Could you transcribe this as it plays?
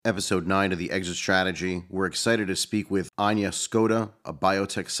Episode 9 of the Exit Strategy. We're excited to speak with Anja Skodda, a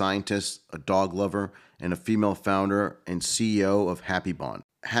biotech scientist, a dog lover, and a female founder and CEO of HappyBond.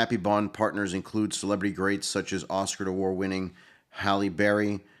 HappyBond partners include celebrity greats such as Oscar Award winning Halle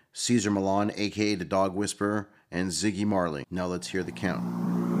Berry, Cesar Millan, aka the Dog Whisperer, and Ziggy Marley. Now let's hear the count.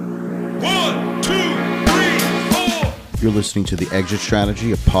 1, 2, 3, 4. You're listening to The Exit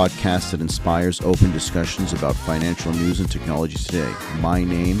Strategy, a podcast that inspires open discussions about financial news and technology today. My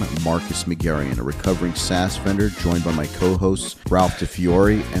name, Marcus Megarian, a recovering SaaS vendor, joined by my co-hosts Ralph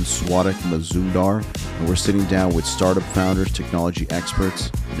DeFiore and Swadik Mazumdar, and we're sitting down with startup founders, technology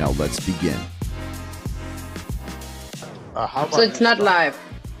experts. Now let's begin. So it's not live.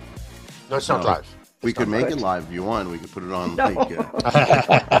 No, it's not live. We could make it live if you want. We could put it on.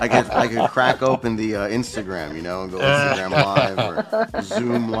 I could crack open the Instagram, and go Instagram live or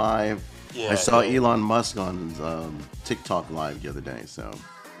Zoom live. Yeah, I saw Elon Musk on TikTok live the other day, so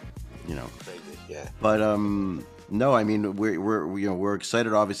Crazy, yeah. But no, I mean we're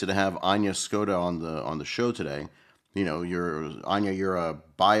excited obviously to have Anja Skodda on the show today. You're a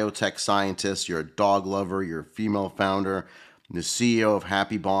biotech scientist, you're a dog lover, you're a female founder, the CEO of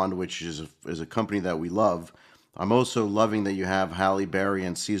HappyBond, which is a company that we love. I'm also loving that you have Halle Berry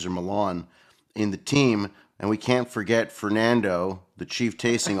and Cesar Millan in the team, and we can't forget Fernando, the chief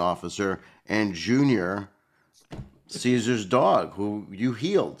tasting officer, and Junior, Caesar's dog, who you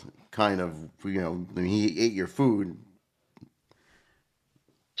healed, kind of. He ate your food.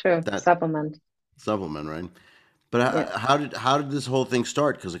 True. Supplement, right? But how did this whole thing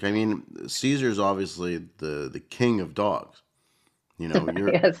start? Because Caesar's obviously the king of dogs.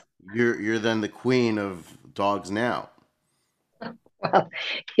 You're Yes. you're then the queen of dogs now. Well,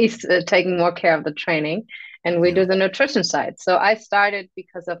 he's taking more care of the training, and we do the nutrition side. So I started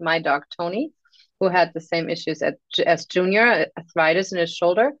because of my dog Tony, who had the same issues as Junior, arthritis in his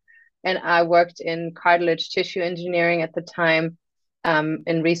shoulder, and I worked in cartilage tissue engineering at the time,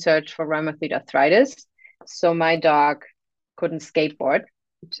 in research for rheumatoid arthritis. So my dog couldn't skateboard,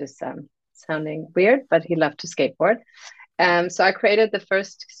 which is sounding weird, but he loved to skateboard. So I created the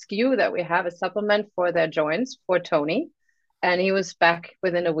first SKU that we have, a supplement for their joints for Tony, and he was back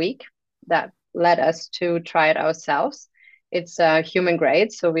within a week. That led us to try it ourselves. It's human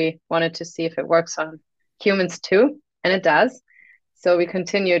grade, so we wanted to see if it works on humans too, and it does. So we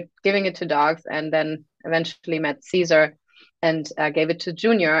continued giving it to dogs, and then eventually met Caesar and gave it to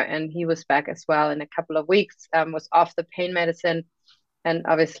Junior, and he was back as well in a couple of weeks, was off the pain medicine, and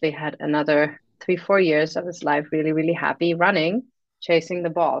obviously had another 3-4 years of his life really, really happy running, chasing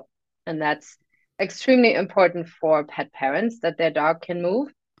the ball. And that's extremely important for pet parents, that their dog can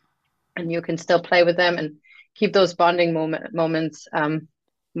move and you can still play with them and keep those bonding moments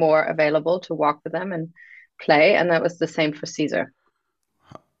more available to walk with them and play. And that was the same for Caesar.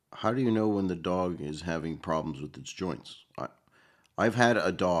 How do you know when the dog is having problems with its joints? I've had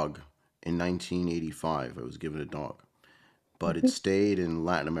a dog in 1985. I was given a dog, but it stayed in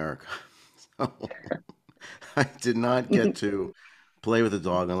Latin America. So I did not get to play with the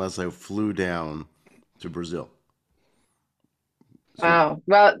dog unless I flew down to Brazil. So, Wow.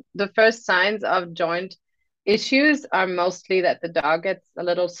 Well, the first signs of joint issues are mostly that the dog gets a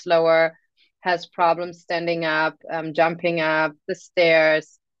little slower, has problems standing up, jumping up the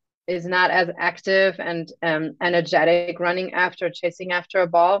stairs, is not as active and energetic running after, chasing after a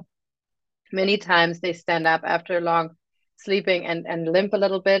ball. Many times they stand up after long sleeping and limp a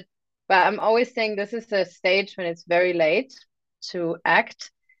little bit. But I'm always saying this is a stage when it's very late to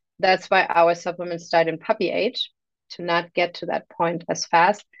act. That's why our supplements start in puppy age, to not get to that point as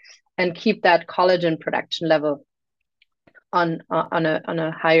fast and keep that collagen production level on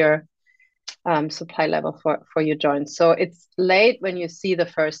a higher supply level for your joints. So it's late when you see the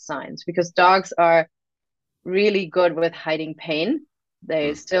first signs, because dogs are really good with hiding pain.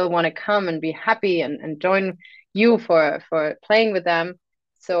 They still want to come and be happy and join you for playing with them.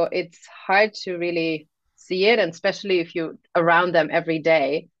 So it's hard to really see it, and especially if you're around them every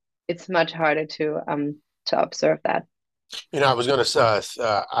day, it's much harder to observe that. I was going to say,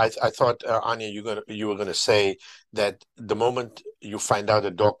 I thought, Anja, you were going to say that the moment you find out a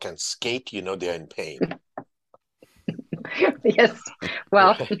dog can skate, they're in pain. Yes.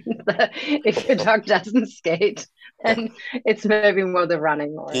 Well, if your dog doesn't skate, then it's maybe more the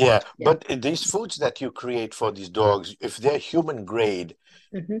running. Yeah, but these foods that you create for these dogs, if they're human grade,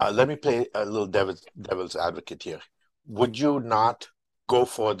 let me play a little devil's advocate here. Would you not go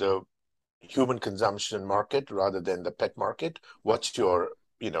for the human consumption market rather than the pet market? What's your,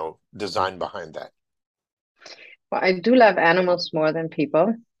 design behind that? Well, I do love animals more than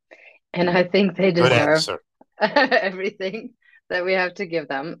people, and I think they Good deserve answer. everything that we have to give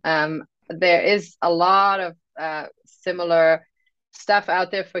them. There is a lot of similar stuff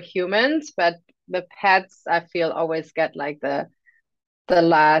out there for humans, but the pets I feel always get like the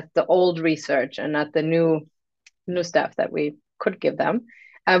old research and not the new stuff that we could give them.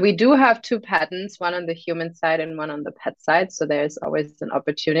 We do have two patents, one on the human side and one on the pet side. So there's always an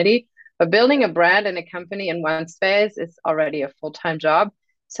opportunity. But building a brand and a company in one space is already a full-time job.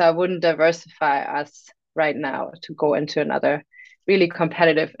 So I wouldn't diversify us right now to go into another really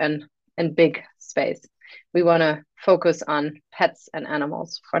competitive and big space. We want to focus on pets and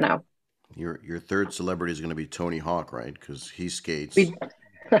animals for now. Your third celebrity is going to be Tony Hawk, right? Because he skates. We,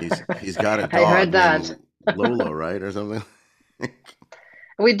 He's got a I dog heard that. named Lola, right, or something.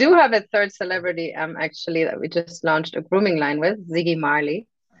 We do have a third celebrity, actually, that we just launched a grooming line with, Ziggy Marley,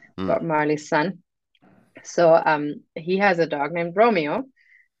 Hmm. Bob Marley's son. So he has a dog named Romeo.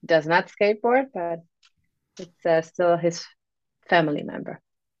 He does not skateboard, but it's still his family member.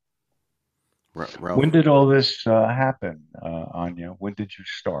 Ralph. When did all this happen, Anja? When did you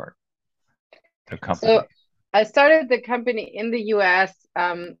start the company? So I started the company in the US,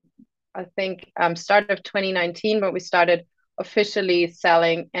 I think start of 2019, but we started officially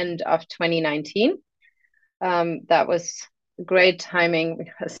selling end of 2019. That was great timing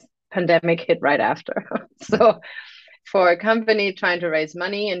because pandemic hit right after. So for a company trying to raise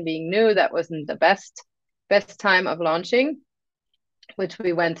money and being new, that wasn't the best time of launching, which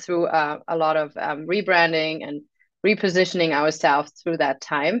we went through a lot of rebranding and repositioning ourselves through that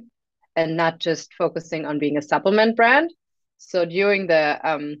time, and not just focusing on being a supplement brand. So during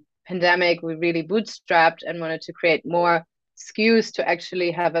the pandemic, we really bootstrapped and wanted to create more SKUs to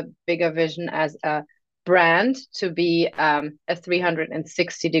actually have a bigger vision as a brand, to be a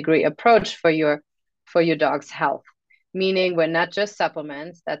 360-degree approach for your dog's health. Meaning we're not just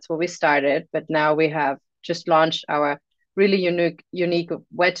supplements. That's where we started, but now we have just launched our really unique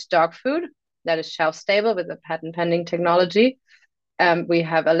wet dog food that is shelf stable with a patent pending technology. We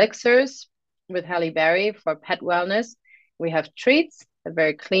have elixirs with Halle Berry for pet wellness. We have treats,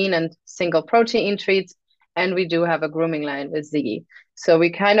 very clean and single protein treats, and we do have a grooming line with Ziggy. So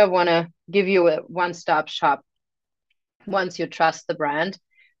we kind of want to give you a one-stop shop once you trust the brand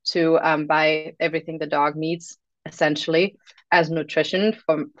to buy everything the dog needs, essentially, as nutrition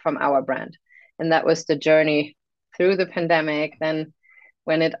from our brand. And that was the journey through the pandemic. Then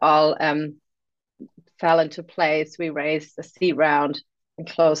when it all fell into place, we raised the seed round and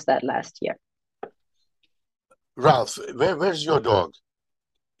closed that last year. Ralph, where's your dog?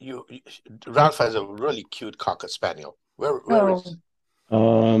 Ralph has a really cute cocker spaniel. Where is?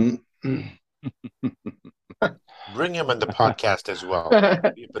 Bring him on the podcast as well.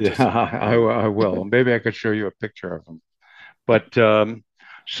 Yeah, I will. Maybe I could show you a picture of him. But tell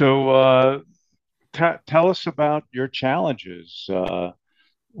us about your challenges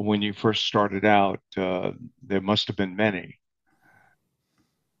when you first started out. There must have been many.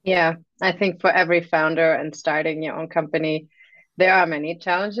 Yeah, I think for every founder and starting your own company, there are many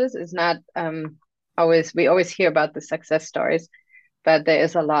challenges. It's not always, we always hear about the success stories, but there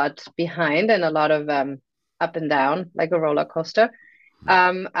is a lot behind and a lot of up and down, like a roller coaster.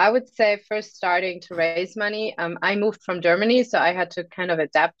 I would say first starting to raise money, I moved from Germany, so I had to kind of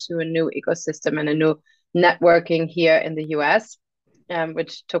adapt to a new ecosystem and a new networking here in the US,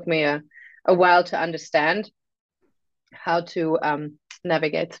 which took me a while to understand how to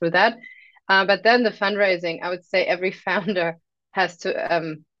navigate through that. But then the fundraising, I would say every founder has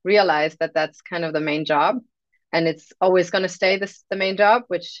to realize that that's kind of the main job. And it's always going to stay the main job,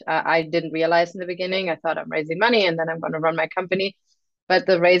 which I didn't realize in the beginning. I thought I'm raising money and then I'm going to run my company. But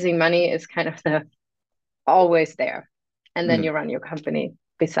the raising money is kind of always there. And then you run your company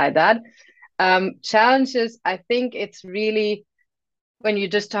beside that. Challenges, I think it's really, when you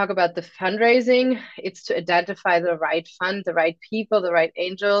just talk about the fundraising, it's to identify the right fund, the right people, the right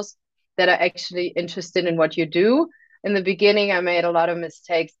angels that are actually interested in what you do. In the beginning, I made a lot of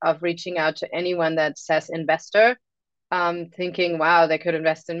mistakes of reaching out to anyone that says investor, thinking, wow, they could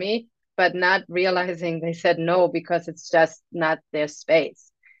invest in me, but not realizing they said no because it's just not their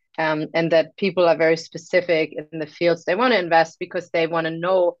space. And that people are very specific in the fields they want to invest because they want to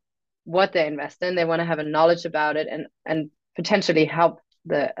know what they invest in. They want to have a knowledge about it and potentially help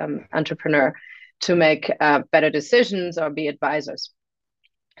the entrepreneur to make better decisions or be advisors.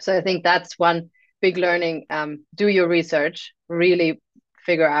 So I think that's one big learning. Do your research, really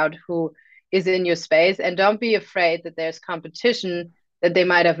figure out who is in your space, and don't be afraid that there's competition that they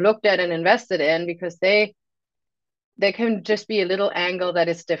might have looked at and invested in, because they can just be a little angle that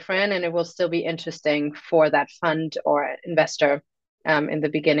is different and it will still be interesting for that fund or investor in the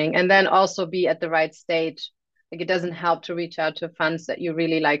beginning. And then also be at the right stage Like, it doesn't help to reach out to funds that you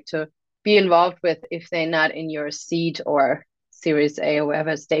really like to be involved with if they're not in your seed or Series A or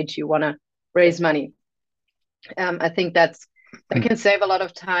whatever stage you want to raise money. I think that can save a lot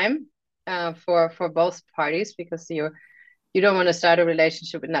of time for both parties, because you don't want to start a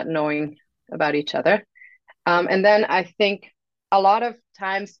relationship with not knowing about each other. And then I think a lot of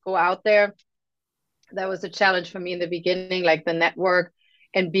times go out there. That was a challenge for me in the beginning, like the network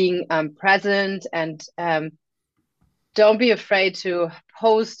and being present, and don't be afraid to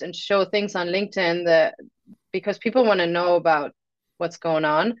post and show things on LinkedIn because people want to know about what's going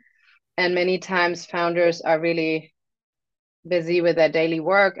on. And many times founders are really busy with their daily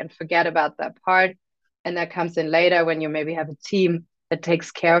work and forget about that part. And that comes in later when you maybe have a team that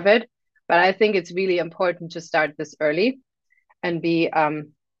takes care of it. But I think it's really important to start this early and be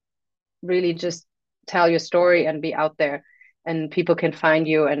really just tell your story and be out there, and people can find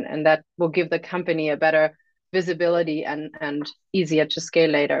you, and that will give the company a better visibility and easier to scale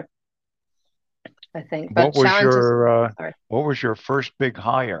later, I think. But challenges. What was your first big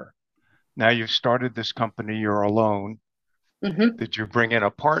hire? Now you've started this company, you're alone. Mm-hmm. Did you bring in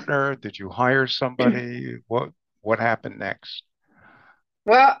a partner? Did you hire somebody? What happened next?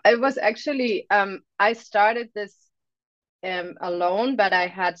 Well, it was actually I started this alone, but I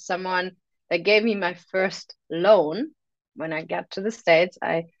had someone that gave me my first loan when I got to the States.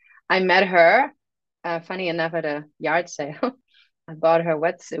 I met her, funny enough, at a yard sale. I bought her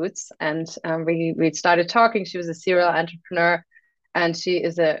wetsuits, and we started talking. She was a serial entrepreneur, and she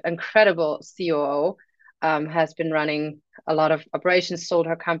is an incredible COO. Has been running a lot of operations, sold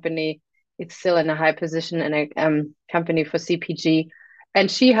her company. It's still in a high position in a company for CPG. And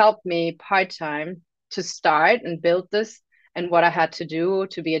she helped me part-time to start and build this, and what I had to do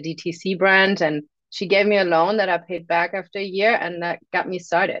to be a DTC brand. And she gave me a loan that I paid back after a year, and that got me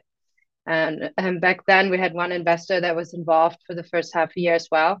started. And back then we had one investor that was involved for the first half a year as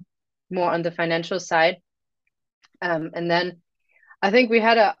well, more on the financial side. And then I think we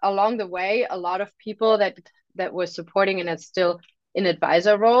had along the way a lot of people that were supporting, and it's still in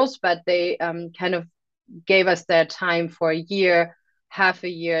advisor roles, but they kind of gave us their time for a year, half a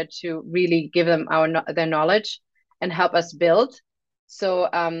year, to really give them their knowledge and help us build. So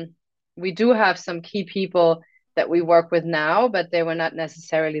we do have some key people that we work with now, but they were not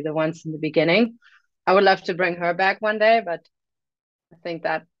necessarily the ones in the beginning. I would love to bring her back one day, but I think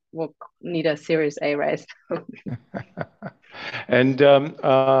that will need a Series A raise. And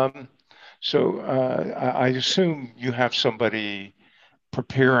so I assume you have somebody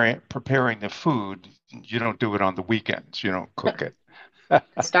preparing the food. You don't do it on the weekends. You don't cook it.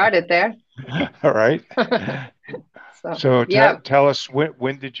 Started there. All right. So yeah. tell us,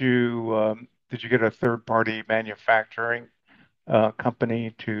 when did you get a third party manufacturing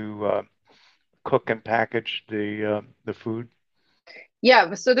company to cook and package the food?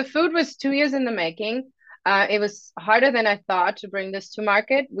 Yeah, so the food was 2 years in the making. It was harder than I thought to bring this to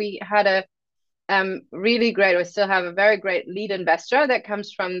market. We had a really great, we still have a very great lead investor that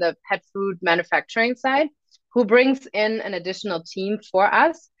comes from the pet food manufacturing side, who brings in an additional team for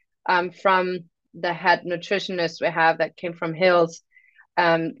us, from the head nutritionist we have that came from Hills,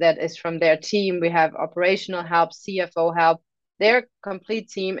 that is from their team. We have operational help, CFO help. Their complete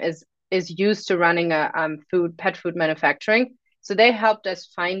team is used to running a pet food manufacturing. So they helped us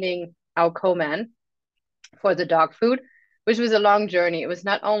finding our co-man for the dog food, which was a long journey. It was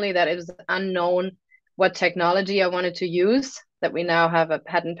not only that it was unknown what technology I wanted to use, that we now have a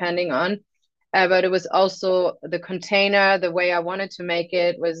patent pending on, but it was also the container, the way I wanted to make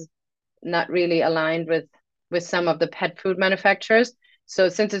it was not really aligned with some of the pet food manufacturers. So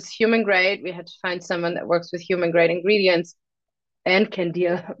since it's human grade, we had to find someone that works with human grade ingredients and can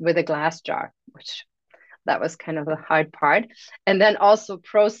deal with a glass jar, which that was kind of the hard part. And then also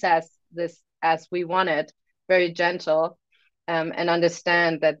process this as we want it, very gentle, and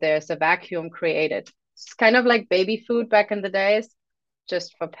understand that there's a vacuum created. It's kind of like baby food back in the days,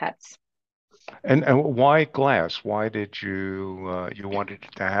 just for pets. And why glass? Why did you wanted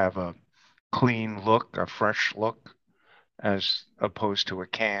to have a clean look, a fresh look, as opposed to a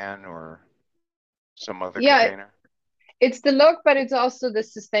can or some other container? It's the look, but it's also the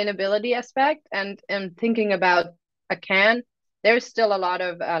sustainability aspect. And thinking about a can, there's still a lot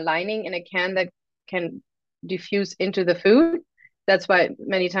of lining in a can that can diffuse into the food. That's why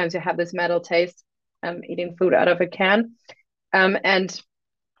many times you have this metal taste eating food out of a can. And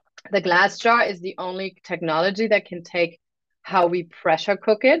the glass jar is the only technology that can take how we pressure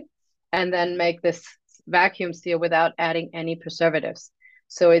cook it and then make this vacuum seal without adding any preservatives.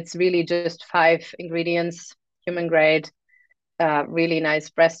 So it's really just 5 ingredients, human grade, really nice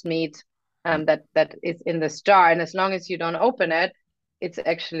breast meat, that is in this jar. And as long as you don't open it, it's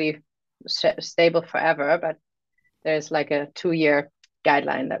actually stable forever. But there's like a 2-year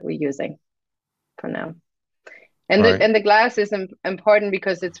guideline that we're using for now. And Right. the glass is important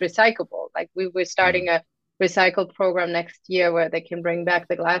because it's recyclable. Like we're starting a recycle program next year where they can bring back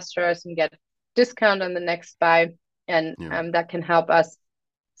the glass jars and get discount on the next buy, and that can help us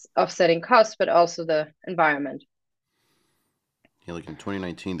offsetting costs, but also the environment. Yeah, like in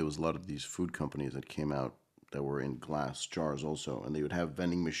 2019, there was a lot of these food companies that came out that were in glass jars also, and they would have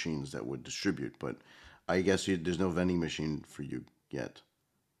vending machines that would distribute. But I guess there's no vending machine for you yet.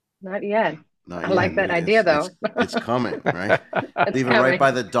 Not yet. Not I yet. like that idea though. It's coming, right? It's Leave it right coming.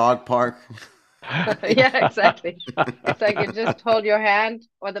 by the dog park. Yeah, exactly. It's like you just hold your hand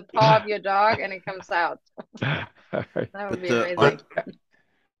or the paw of your dog and it comes out. That would But be amazing.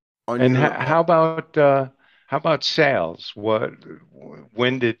 on And your how about sales?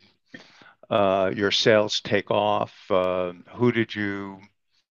 When did your sales take off? Who did you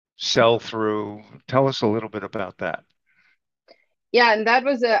sell through? Tell us a little bit about that. Yeah, and that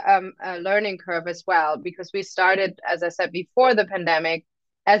was a learning curve as well because we started, as I said, before the pandemic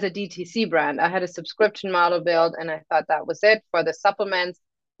as a DTC brand. I had a subscription model built, and I thought that was it for the supplements,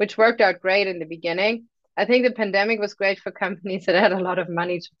 which worked out great in the beginning. I think the pandemic was great for companies that had a lot of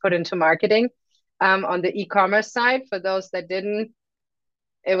money to put into marketing. On the e-commerce side, for those that didn't,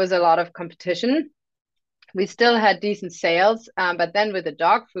 it was a lot of competition. We still had decent sales, but then with the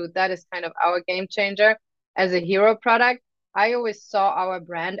dog food, that is kind of our game changer as a hero product. I always saw our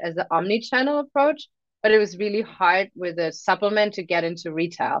brand as an omni-channel approach, but it was really hard with a supplement to get into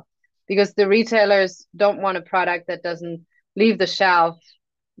retail because the retailers don't want a product that doesn't leave the shelf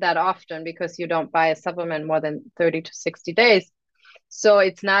that often because you don't buy a supplement more than 30 to 60 days. So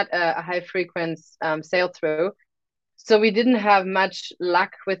it's not a high frequency sale through. So we didn't have much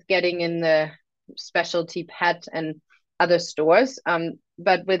luck with getting in the specialty pet and other stores.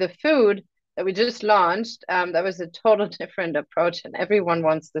 But with the food that we just launched, that was a total different approach, and everyone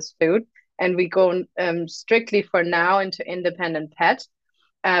wants this food. And we go strictly for now into independent pet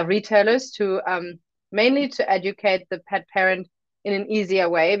retailers to mainly to educate the pet parent in an easier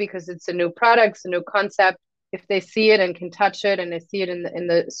way because it's a new product, it's a new concept. If they see it and can touch it, and they see it in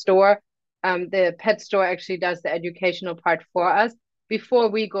the store, the pet store actually does the educational part for us before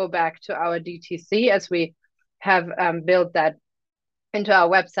we go back to our DTC, as we have built that into our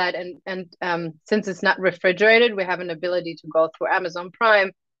website. And since it's not refrigerated, we have an ability to go through Amazon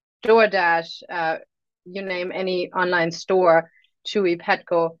Prime, DoorDash, you name any online store, Chewy,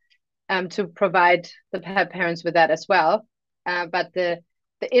 Petco, to provide the pet parents with that as well. But the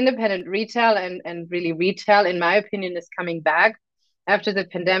independent retail and really retail, in my opinion, is coming back after the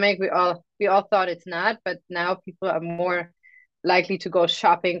pandemic. We all thought it's not, but now people are more likely to go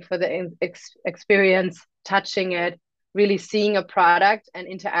shopping for the experience, touching it, really seeing a product, and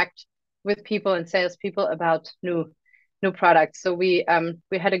interact with people and salespeople about new products. So we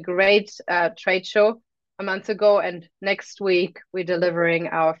had a great trade show a month ago, and next week we're delivering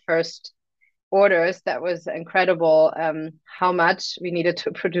our first orders. That was incredible. How much we needed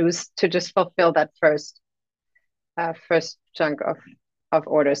to produce to just fulfill that first chunk of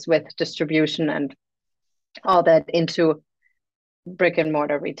orders with distribution and all that into brick and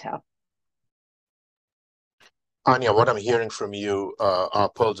mortar retail. Anja, what I'm hearing from you are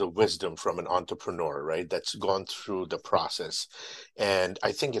pearls of wisdom from an entrepreneur, right? That's gone through the process. And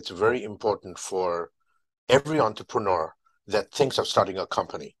I think it's very important for every entrepreneur that thinks of starting a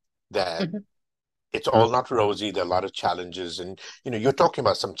company that it's all not rosy. There are a lot of challenges. And, you're talking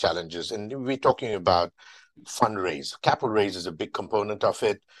about some challenges, and we're talking about fundraise. Capital raise is a big component of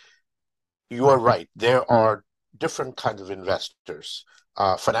it. You are right. There are different kinds of investors.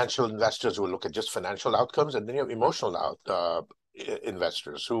 Financial investors who look at just financial outcomes, and then you have emotional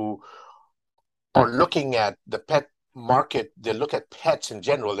investors who are looking at the pet market. They look at pets in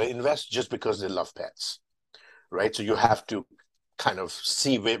general. They invest just because they love pets, right? So you have to kind of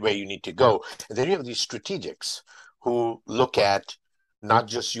see where you need to go. And then you have these strategics who look at not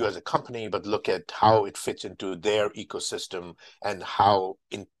just you as a company, but look at how it fits into their ecosystem and how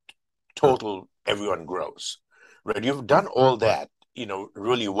in total everyone grows, right? You've done all that,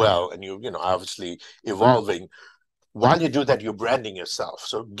 really well, and obviously evolving. While you do that, you're branding yourself.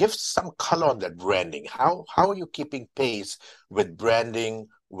 So give some color on that branding. How are you keeping pace with branding,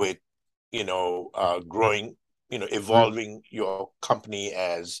 with growing, evolving your company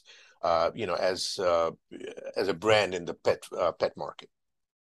as as a brand in the pet market?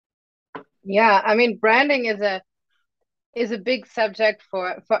 Yeah, I mean, branding is a big subject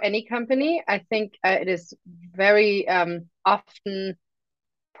for any company. I think it is very often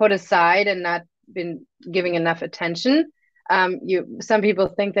put aside and not been giving enough attention. Some people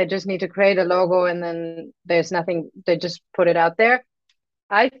think they just need to create a logo and then there's nothing, they just put it out there.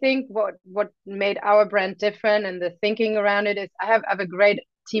 I think what made our brand different and the thinking around it is I have a great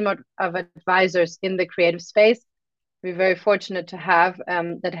team of advisors in the creative space. We're very fortunate to have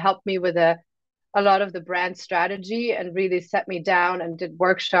that helped me with a lot of the brand strategy and really set me down and did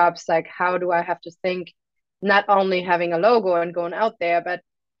workshops like how do I have to think, not only having a logo and going out there, but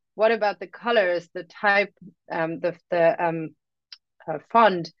what about the colors, the type, the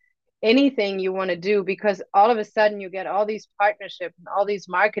font, anything you want to do, because all of a sudden you get all these partnerships and all these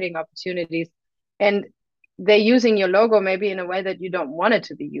marketing opportunities, and they're using your logo maybe in a way that you don't want it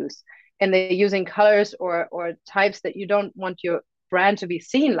to be used, and they're using colors or types that you don't want your brand to be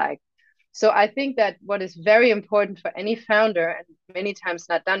seen like. So I think that what is very important for any founder, and many times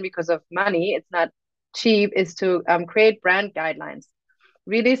not done because of money, it's not cheap, is to create brand guidelines.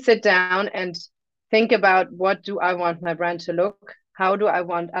 Really sit down and think about what do I want my brand to look, how do I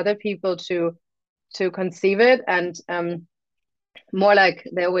want other people to conceive it, and more like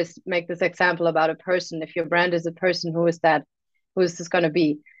they always make this example about a person. If your brand is a person, who is that? Who is this going to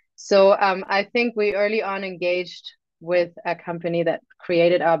be? So I think we early on engaged with a company that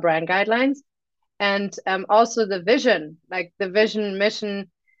created our brand guidelines, and also the vision, like the vision,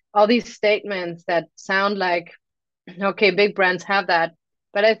 mission, all these statements that sound like, okay, big brands have that,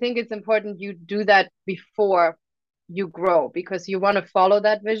 but I think it's important you do that before you grow, because you want to follow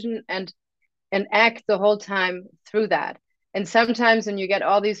that vision and act the whole time through that. And sometimes when you get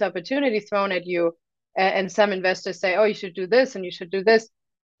all these opportunities thrown at you, and some investors say, oh, you should do this and you should do this,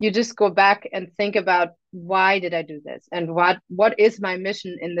 you just go back and think about, why did I do this, and what is my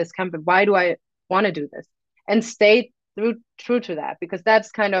mission in this company, why do I want to do this, and stay true to that, because that's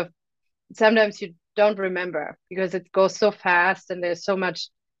kind of, sometimes you don't remember because it goes so fast and there's so much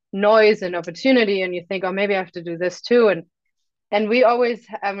noise and opportunity, and you think, oh, maybe I have to do this too. And we always,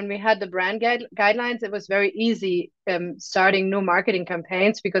 when we had the brand guidelines, it was very easy starting new marketing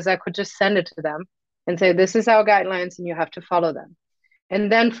campaigns, because I could just send it to them and say, this is our guidelines and you have to follow them. And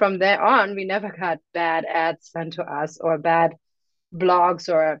then from there on, we never got bad ads sent to us or bad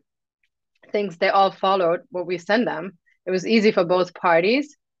blogs or things. They all followed what we send them. It was easy for both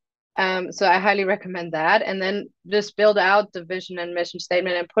parties. So I highly recommend that. And then just build out the vision and mission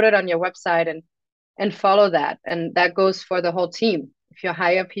statement and put it on your website and follow that. And that goes for the whole team. If you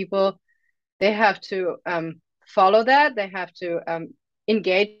hire people, they have to follow that. They have to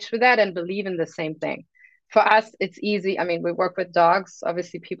engage with that and believe in the same thing. For us, it's easy. I mean, we work with dogs.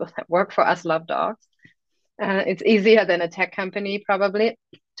 Obviously, people that work for us love dogs. It's easier than a tech company, probably,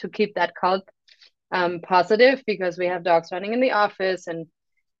 to keep that cult positive, because we have dogs running in the office and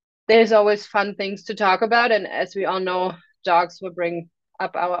there's always fun things to talk about. And as we all know, dogs will bring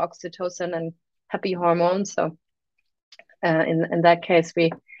up our oxytocin and happy hormones. So in that case, we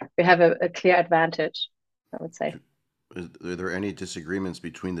have a clear advantage, I would say. Are there any disagreements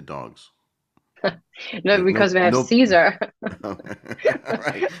between the dogs? No, because we have no. Caesar.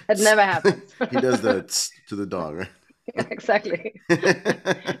 Right. It never happens. He does the to the dog, right? Exactly.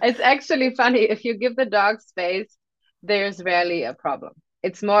 It's actually funny. If you give the dog space, there's rarely a problem.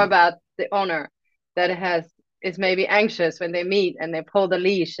 It's more about the owner that is maybe anxious when they meet and they pull the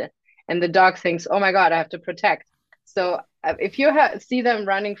leash, and the dog thinks, "Oh my God, I have to protect." So if you see them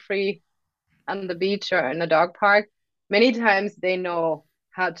running free on the beach or in a dog park, many times they know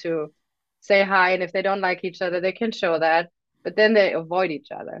how to say hi, and if they don't like each other, they can show that. But then they avoid each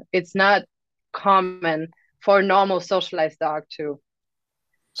other. It's not common for a normal socialized dog to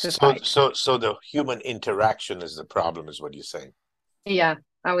fight. So the human interaction is the problem, is what you're saying. Yeah,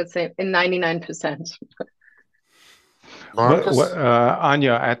 I would say in 99%. Marcus?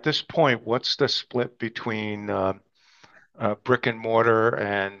 Anja, at this point, what's the split between brick and mortar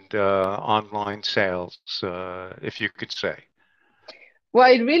and online sales, if you could say? Well,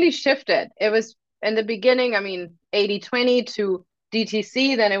 it really shifted. It was in the beginning, I mean, 80-20 to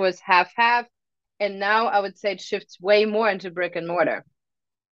DTC, then it was half-half. And now I would say it shifts way more into brick and mortar.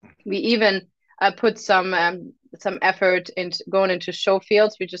 We even put some effort into going into show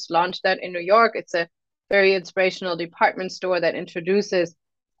fields. We just launched that in New York. It's a very inspirational department store that introduces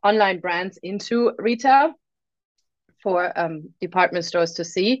online brands into retail for department stores to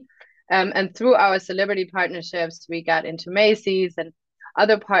see. And through our celebrity partnerships, we got into Macy's and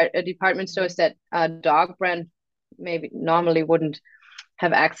other department stores that a dog brand maybe normally wouldn't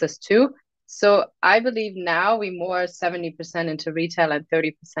have access to. So I believe now we more 70% into retail and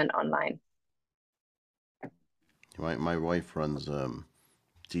 30% online. My wife runs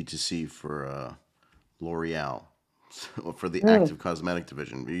D2C for L'Oreal. for the active cosmetic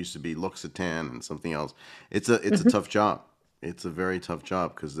division. It used to be L'Occitane and something else. It's a tough job. It's a very tough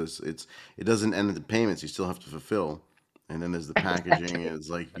job because it doesn't end at the payments. You still have to fulfill, and then there's the packaging. Exactly. It's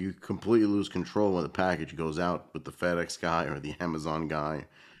like you completely lose control when the package goes out with the FedEx guy or the Amazon guy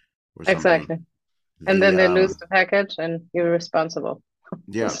or something. Exactly. And The then they lose the package and you're responsible.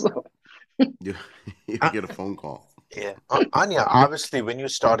 Yeah, So, you you Uh, get a phone call. yeah. Anya, obviously, when you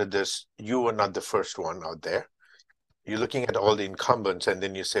started this, you were not the first one out there. You're looking at all the incumbents, and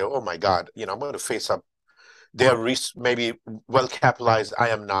then you say, "Oh my God, I'm going to face up. They're maybe well capitalized. I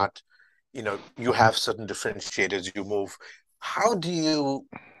am not. You have certain differentiators. You move. How do you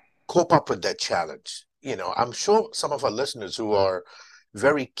cope up with that challenge? I'm sure some of our listeners who are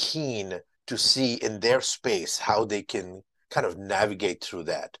very keen to see in their space how they can kind of navigate through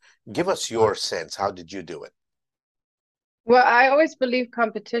that. Give us your sense. How did you do it? well, I always believe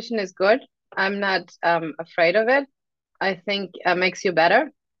competition is good. I'm not afraid of it. I think it makes you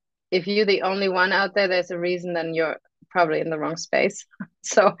better. If you're the only one out there, there's a reason, then you're probably in the wrong space.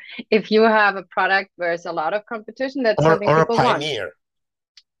 So if you have a product where there's a lot of competition, that's Or something or a people want, pioneer?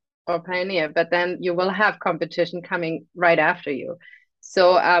 or pioneer, but then you will have competition coming right after you.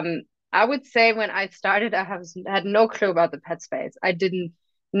 So I would say when I started, had no clue about the pet space. I didn't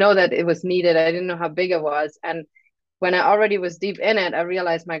know that it was needed. I didn't know how big it was. And when I already was deep in it, I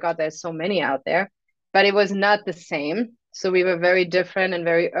realized, my God, there's so many out there, but it was not the same. So we were very different and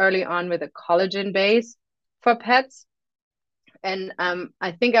very early on with a collagen base for pets. And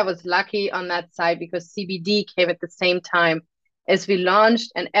I think I was lucky on that side because CBD came at the same time as we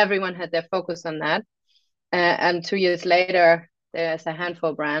launched, and everyone had their focus on that. And 2 years later, there's a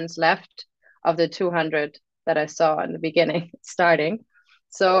handful of brands left of the 200 that I saw in the beginning starting.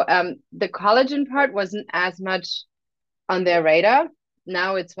 So the collagen part wasn't as much on their radar.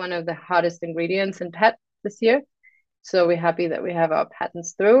 Now it's one of the hottest ingredients in pet this year. So we're happy that we have our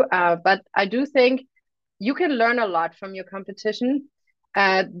patents through. But I do think you can learn a lot from your competition.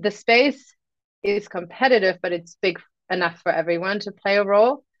 The space is competitive, but it's big enough for everyone to play a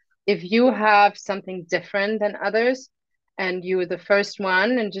role. If you have something different than others and you're the first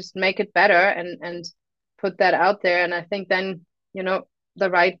one, and just make it better and put that out there. And I think then, the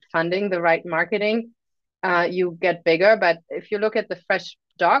right funding, the right marketing, you get bigger. But if you look at the fresh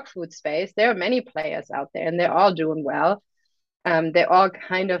dog food space, there are many players out there and they're all doing well. They all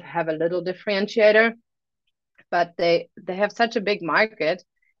kind of have a little differentiator, but they have such a big market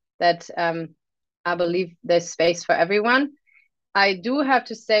that I believe there's space for everyone. I do have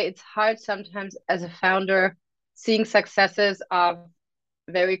to say it's hard sometimes as a founder seeing successes of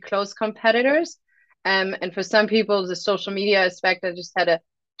very close competitors. And for some people, the social media aspect, I just had a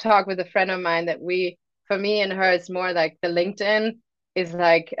talk with a friend of mine that for me and her, it's more like the LinkedIn is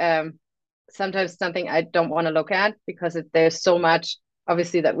like sometimes something I don't want to look at because there's so much,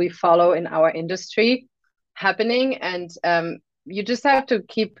 obviously, that we follow in our industry happening. And you just have to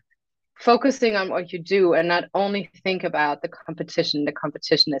keep focusing on what you do and not only think about the competition. The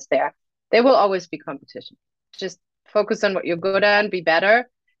competition is there. There will always be competition. Just focus on what you're good at, be better,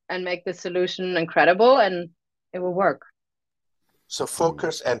 and make the solution incredible, and it will work. So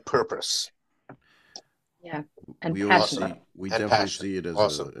focus and purpose Yeah. And We always passion. we and definitely passion. see it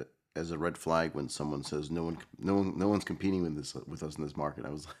Awesome. as a red flag when someone says no one's competing with us in this market. I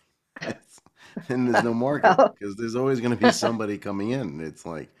was like, then there's no market Well, because there's always going to be somebody coming in. It's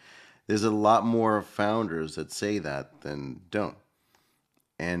like there's a lot more founders that say that than don't,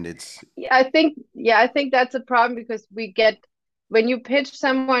 and it's I think that's a problem because we get when you pitch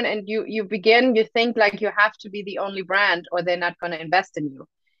someone and you begin, you think like you have to be the only brand or they're not going to invest in you.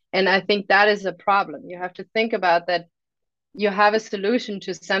 And I think that is a problem. You have to think about that you have a solution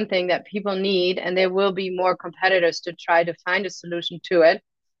to something that people need, and there will be more competitors to try to find a solution to it,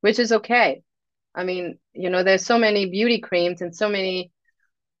 which is okay. I mean, there's so many beauty creams and so many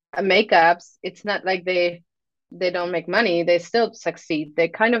makeups. It's not like they don't make money. They still succeed. They're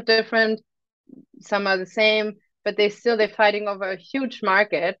kind of different. Some are the same, but they're fighting over a huge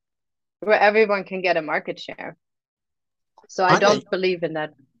market where everyone can get a market share. So I Anya, don't believe in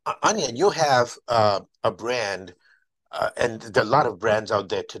that. Anya, you have a brand, and there are a lot of brands out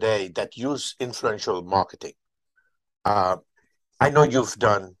there today that use influential marketing. Uh, I know you've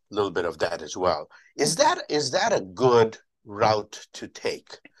done a little bit of that as well. Is that a good route to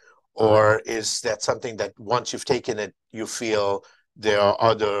take? Or is that something that once you've taken it, you feel there are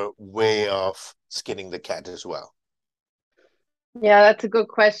other way of skinning the cat as well? Yeah, that's a good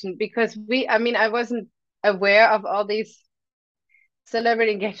question because I mean, I wasn't aware of all these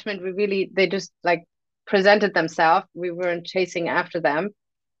celebrity engagement. They just like presented themselves. We weren't chasing after them,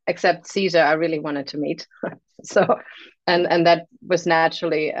 except Caesar, I really wanted to meet. So, and that was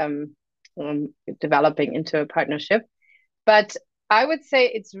naturally developing into a partnership. But I would say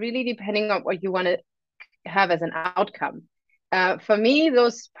it's really depending on what you want to have as an outcome. For me,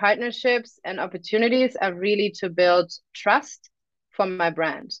 those partnerships and opportunities are really to build trust for my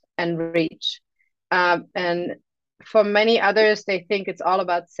brand and reach. And for many others, they think it's all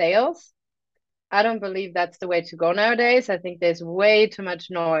about sales. I don't believe that's the way to go nowadays. I think there's way too much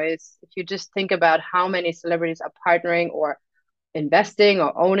noise. If you just think about how many celebrities are partnering or investing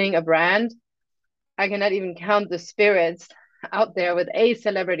or owning a brand, I cannot even count the spirits out there with A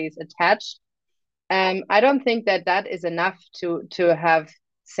celebrities attached. I don't think that that is enough to have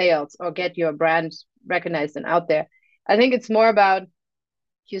sales or get your brand recognized and out there. I think it's more about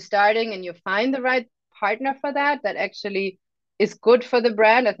you starting and you find the right partner for that that actually is good for the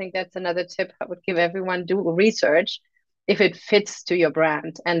brand. I think that's another tip I would give everyone: do research if it fits to your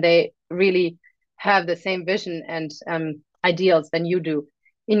brand and they really have the same vision and ideals than you do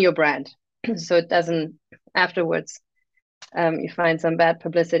in your brand. So it doesn't afterwards you find some bad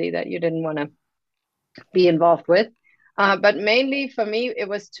publicity that you didn't want to be involved with. But mainly for me, it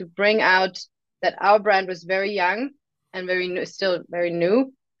was to bring out that our brand was very young and very new, still very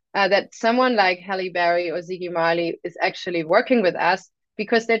new. That someone like Halle Berry or Ziggy Marley is actually working with us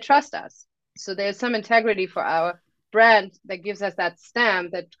because they trust us. So there's some integrity for our brand that gives us that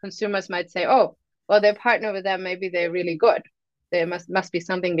stamp that consumers might say, oh, well, they partner with them, maybe they're really good. There must be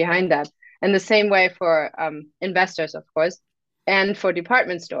something behind that. And the same way for investors, of course, and for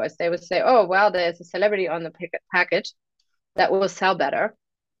department stores, they would say, oh, well, there's a celebrity on the package that will sell better.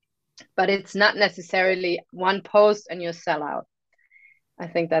 But it's not necessarily one post and you sell out. I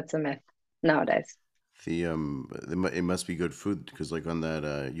think that's a myth nowadays. It must be good food because like on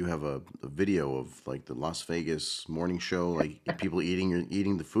that you have a video of like the Las Vegas morning show, like people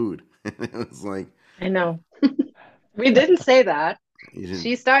eating the food. It was like I know. We didn't say that. you didn't.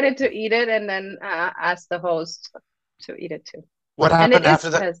 She started to eat it and then asked the host to eat it too. What And it happened is after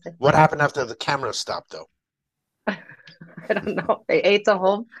that? tasty. What happened after the camera stopped, though? I don't know. They ate the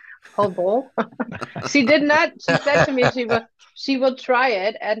whole bowl. She did not. She said to me she will try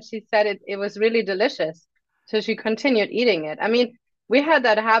it, and she said it was really delicious. So she continued eating it. I mean, we had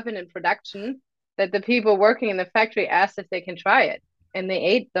that happen in production that the people working in the factory asked if they can try it, and they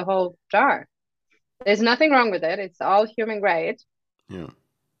ate the whole jar. There's nothing wrong with it. It's all human grade. Yeah.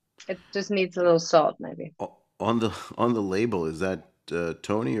 It just needs a little salt, maybe. On the label, is that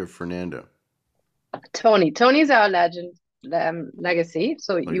Tony or Fernando? Tony's our legend legacy.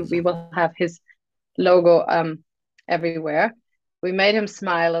 So we Legacy. will have his logo everywhere. We made him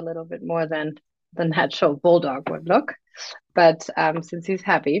smile a little bit more than the natural bulldog would look, but since he's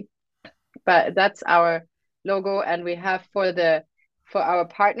happy. But that's our logo, and we have for our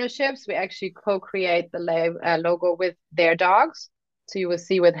partnerships, we actually co-create the logo with their dogs. So you will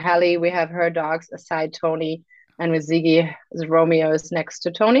see with Halle, we have her dogs aside Tony, and with Ziggy, Romeo is next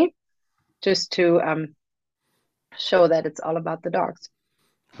to Tony, just to show that it's all about the dogs.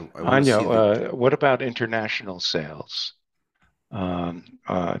 I want to see the. Anja, what about international sales?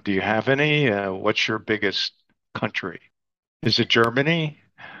 Do you have any? What's your biggest country? Is it Germany?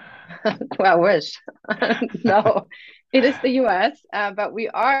 Well, I wish. No, it is the US, but we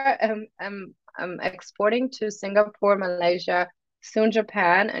are exporting to Singapore, Malaysia, soon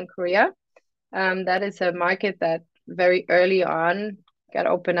Japan, and Korea. That is a market that very early on got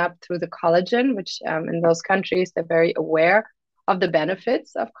opened up through the collagen, which in those countries, they're very aware of the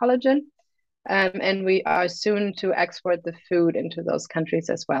benefits of collagen. And we are soon to export the food into those countries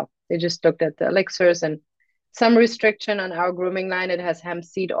as well. They just looked at the elixirs and some restriction on our grooming line. It has hemp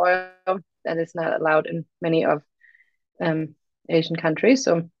seed oil that is not allowed in many of Asian countries.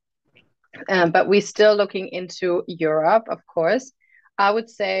 So, but we're still looking into Europe, of course. I would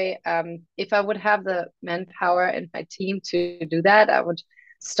say if I would have the manpower in my team to do that, I would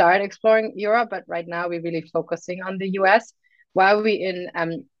start exploring Europe. But right now, we're really focusing on the US. While we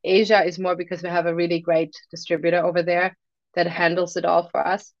in Asia is more because we have a really great distributor over there that handles it all for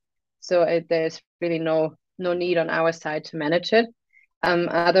us. So there's really no need on our side to manage it.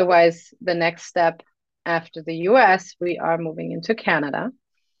 Otherwise, the next step after the US, we are moving into Canada,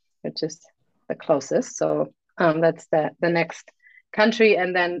 which is the closest. So that's the next country,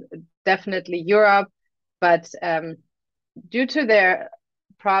 and then definitely Europe. But due to their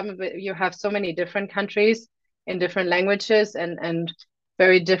problem, you have so many different countries in different languages and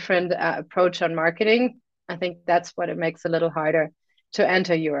very different approach on marketing. I think that's what it makes a little harder to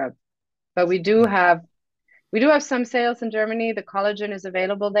enter Europe. But we do have some sales in Germany. The collagen is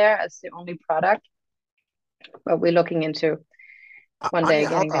available there as the only product, but we're looking into one day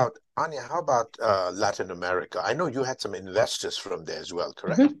getting there. Anja, how about Latin America? I know you had some investors from there as well,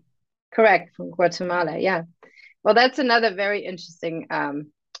 correct? Mm-hmm. Correct, from Guatemala, yeah. Well, that's another very interesting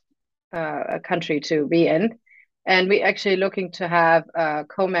country to be in. And we're actually looking to have a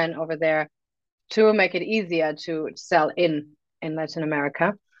co-man over there to make it easier to sell in Latin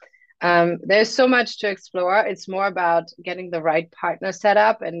America. There's so much to explore. It's more about getting the right partner set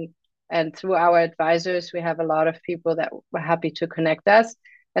up, and through our advisors, we have a lot of people that were happy to connect us.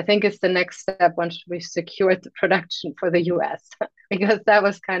 I think it's the next step once we secured the production for the US, because that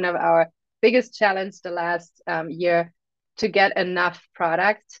was kind of our biggest challenge the last year, to get enough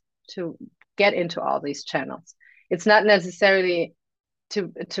product to get into all these channels. It's not necessarily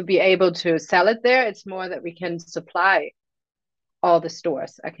to be able to sell it there. It's more that we can supply all the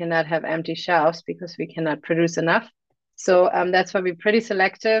stores. I cannot have empty shelves because we cannot produce enough. So that's why we're pretty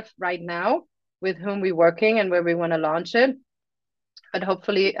selective right now with whom we're working and where we want to launch it. But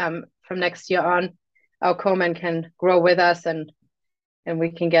hopefully from next year on, our co-man can grow with us and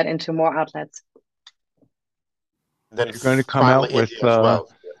we can get into more outlets. Then you're going to come out with well.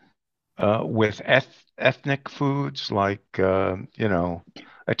 Ethnic foods like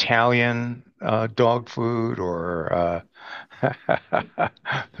Italian dog food, or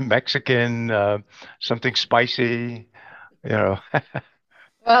Mexican something spicy,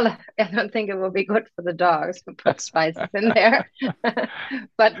 Well, I don't think it will be good for the dogs to put spices in there,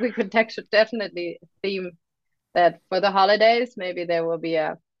 but we could definitely theme that for the holidays. Maybe there will be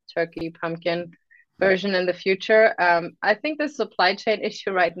a turkey pumpkin version in the future. I think the supply chain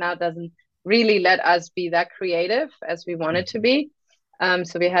issue right now doesn't really let us be that creative as we wanted to be.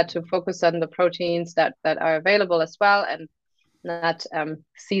 So we had to focus on the proteins that are available as well, and not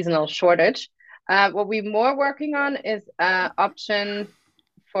seasonal shortage. What we're more working on is option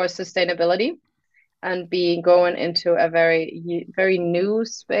for sustainability and going into a very, very new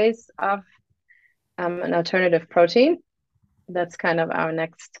space of an alternative protein. That's kind of our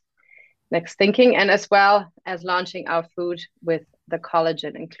next thinking, and as well as launching our food with the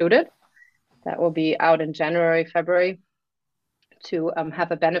collagen included. That will be out in January, February, to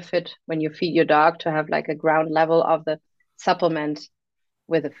have a benefit when you feed your dog, to have like a ground level of the supplement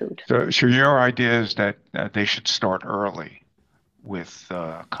with the food. So your idea is that they should start early with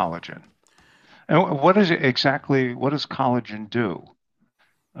collagen. And what is it exactly? What does collagen do?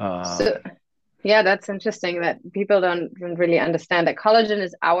 Yeah, that's interesting that people don't really understand that collagen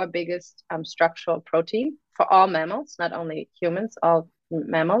is our biggest structural protein for all mammals, not only humans, all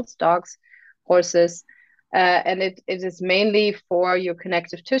mammals, dogs, horses. And it is mainly for your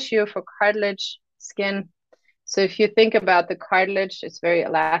connective tissue, for cartilage, skin. So if you think about the cartilage, it's very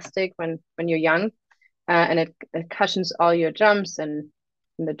elastic when you're young, and it cushions all your jumps and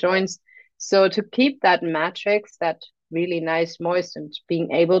the joints. So to keep that matrix, that really nice, moist, and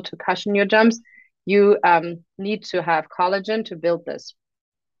being able to cushion your jumps, you need to have collagen to build this.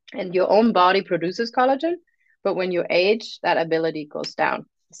 And your own body produces collagen, but when you age, that ability goes down.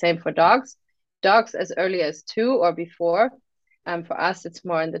 Same for dogs. Dogs as early as 2 or before. For us, it's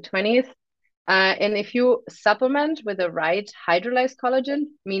more in the 20s. And if you supplement with the right hydrolyzed collagen,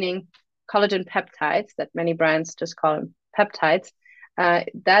 meaning collagen peptides, that many brands just call them peptides,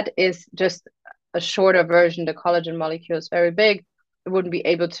 that is just a shorter version. The collagen molecule is very big. It wouldn't be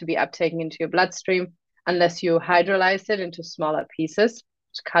able to be uptaken into your bloodstream unless you hydrolyze it into smaller pieces,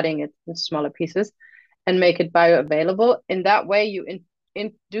 cutting it into smaller pieces, and make it bioavailable. In that way, you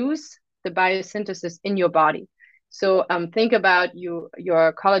induce the biosynthesis in your body. So think about your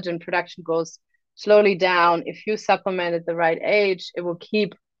collagen production goes slowly down. If you supplement at the right age, it will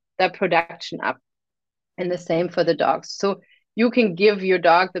keep that production up. And the same for the dogs. So you can give your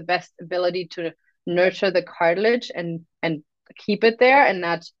dog the best ability to nurture the cartilage and keep it there and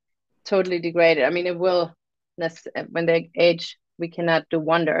not totally degrade it. I mean, it will, when they age, we cannot do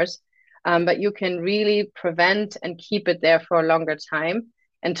wonders, but you can really prevent and keep it there for a longer time.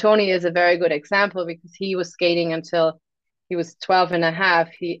 And Tony is a very good example because he was skating until he was 12 and a half.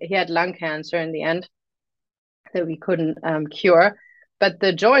 He had lung cancer in the end that we couldn't cure, but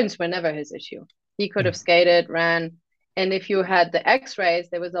the joints were never his issue. He could have skated, ran, and if you had the x-rays,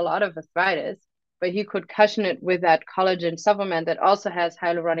 there was a lot of arthritis, but he could cushion it with that collagen supplement that also has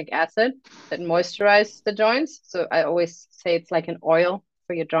hyaluronic acid that moisturizes the joints. So I always say it's like an oil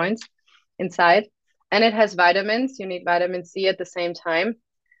for your joints inside. And it has vitamins. You need vitamin C at the same time.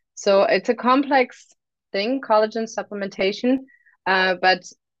 So it's a complex thing, collagen supplementation, but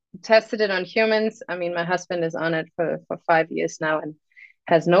tested it on humans. I mean, my husband is on it for 5 years now and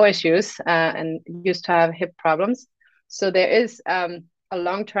has no issues, and used to have hip problems. So there is a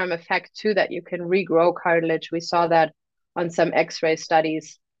long-term effect too, that you can regrow cartilage. We saw that on some X-ray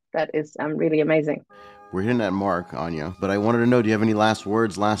studies that is really amazing. We're hitting that mark, Anja. But I wanted to know, do you have any last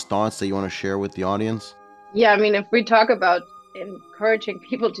words, last thoughts that you want to share with the audience? Yeah, I mean, if we talk about encouraging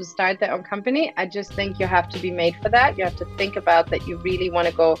people to start their own company, I just think you have to be made for that. You have to think about that you really want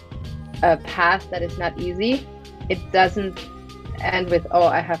to go a path that is not easy. It doesn't end with, oh,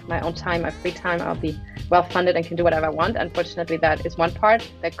 I have my own time, my free time, I'll be well funded and can do whatever I want. Unfortunately, that is one part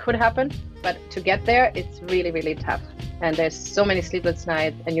that could happen, but to get there, it's really, really tough. And there's so many sleepless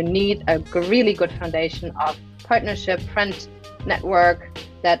nights, and you need a really good foundation of partnership, friend network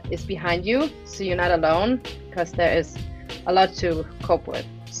that is behind you, so you're not alone, because there is a lot to cope with.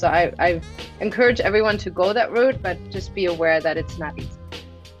 So I encourage everyone to go that route, but just be aware that it's not easy.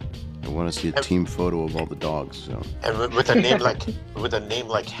 I want to see a team photo of all the dogs. So. And with a name like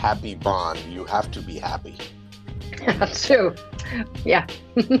HappyBond, you have to be happy. True. Yeah.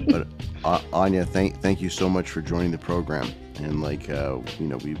 But Anja, thank you so much for joining the program. And like I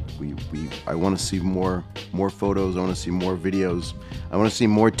want to see more photos. I want to see more videos. I want to see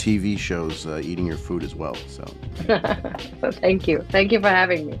more TV shows eating your food as well. So. Thank you for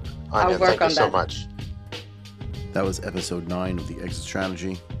having me. Anja, I'll work thank on you that. so much. That was episode 9 of the Exit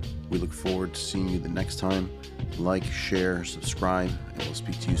Strategy. We look forward to seeing you the next time. Like, share, subscribe, and we'll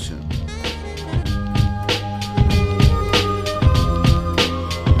speak to you soon.